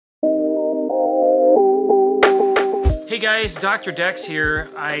Hey guys, Dr. Decks here.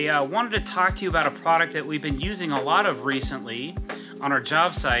 I wanted to talk to you about a product that we've been using a lot of recently on our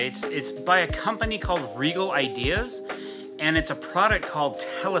job sites. It's by a company called Regal Ideas, and it's a product called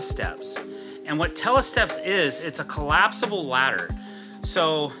Telesteps. And what Telesteps is, it's a collapsible ladder.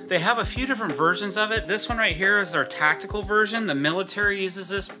 So they have a few different versions of it. This one right here is their tactical version. The military uses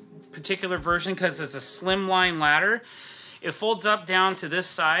this particular version because it's a slimline ladder. It folds up down to this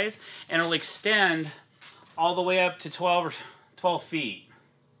size and it'll extend all the way up to 12 feet.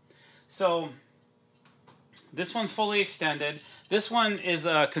 So this one's fully extended. This one is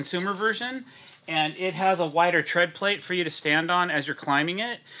a consumer version and it has a wider tread plate for you to stand on as you're climbing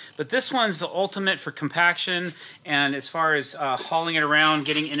it. But this one's the ultimate for compaction and as far as hauling it around,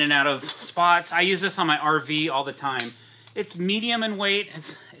 getting in and out of spots. I use this on my RV all the time. It's medium in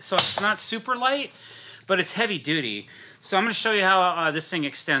weight, so it's not super light, but it's heavy duty. So I'm going to show you how this thing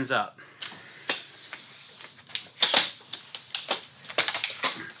extends up.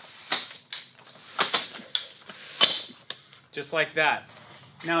 Just like that.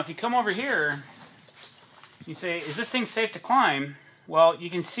 Now if you come over here, you say, is this thing safe to climb? Well, you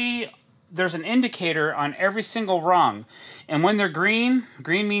can see there's an indicator on every single rung. And when they're green,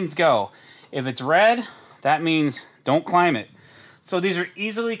 green means go. If it's red, that means don't climb it. So these are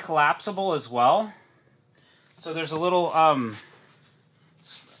easily collapsible as well. So there's a little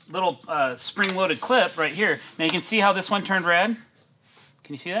spring-loaded clip right here. Now you can see how this one turned red.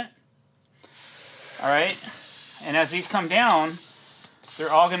 Can you see that? All right. And as these come down, they're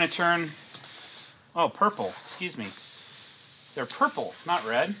all going to turn, purple. Excuse me. They're purple, not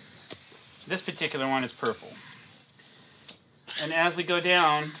red. This particular one is purple. And as we go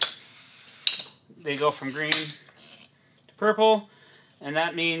down, they go from green to purple, and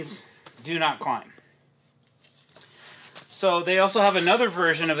that means do not climb. So they also have another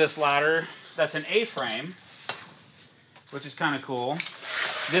version of this ladder that's an A-frame, which is kind of cool.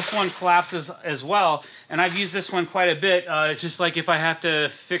 This one collapses as well, and I've used this one quite a bit. It's just like if I have to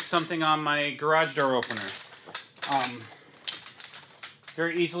fix something on my garage door opener.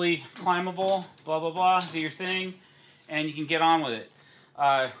 Very easily climbable, blah, blah, blah, do your thing, and you can get on with it.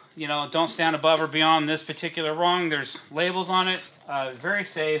 You know, don't stand above or beyond this particular rung. There's labels on it. Very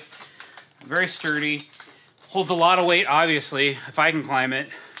safe, very sturdy. Holds a lot of weight, obviously, if I can climb it.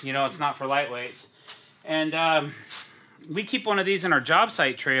 You know, it's not for lightweights. And we keep one of these in our job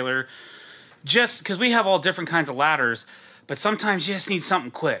site trailer just because we have all different kinds of ladders, but sometimes you just need something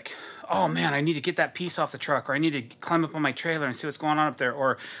quick. Oh man, I need to get that piece off the truck, or I need to climb up on my trailer and see what's going on up there,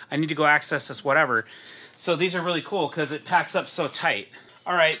 or I need to go access this whatever. So these are really cool because it packs up so tight.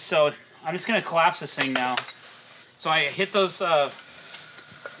 All right, so I'm just gonna collapse this thing now. So I hit those,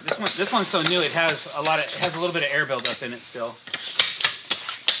 this one's so new, it has a little bit of air buildup in it still.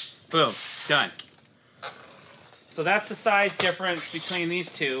 Boom, done. So that's the size difference between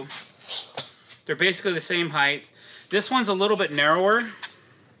these two. They're basically the same height. This one's a little bit narrower.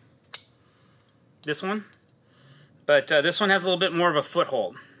 This one. But this one has a little bit more of a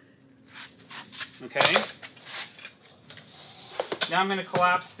foothold. Okay. Now I'm going to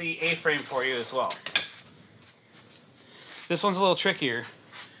collapse the A-frame for you as well. This one's a little trickier.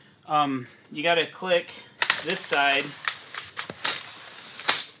 You got to click this side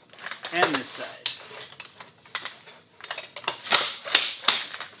and this side.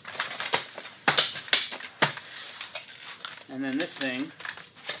 And then this thing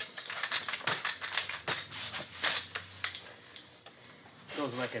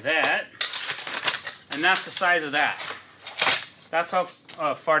goes like that. And that's the size of that. That's how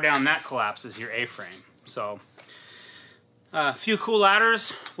far down that collapses your A-frame. So, a few cool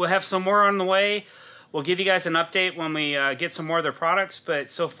ladders. We'll have some more on the way. We'll give you guys an update when we get some more of their products.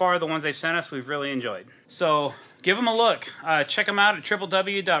 But so far, the ones they've sent us, we've really enjoyed. So, give them a look. Check them out at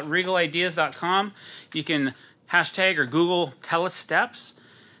www.regalideas.com. You can hashtag or Google Telesteps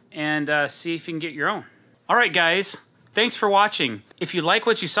and see if you can get your own. All right, guys, thanks for watching. If you like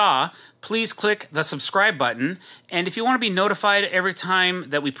what you saw, please click the subscribe button. And if you want to be notified every time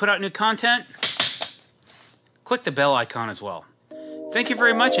that we put out new content, click the bell icon as well. Thank you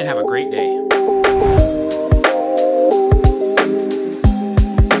very much and have a great day.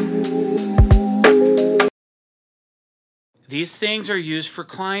 These things are used for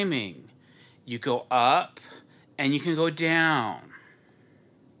climbing. You go up, and you can go down.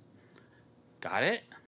 Got it?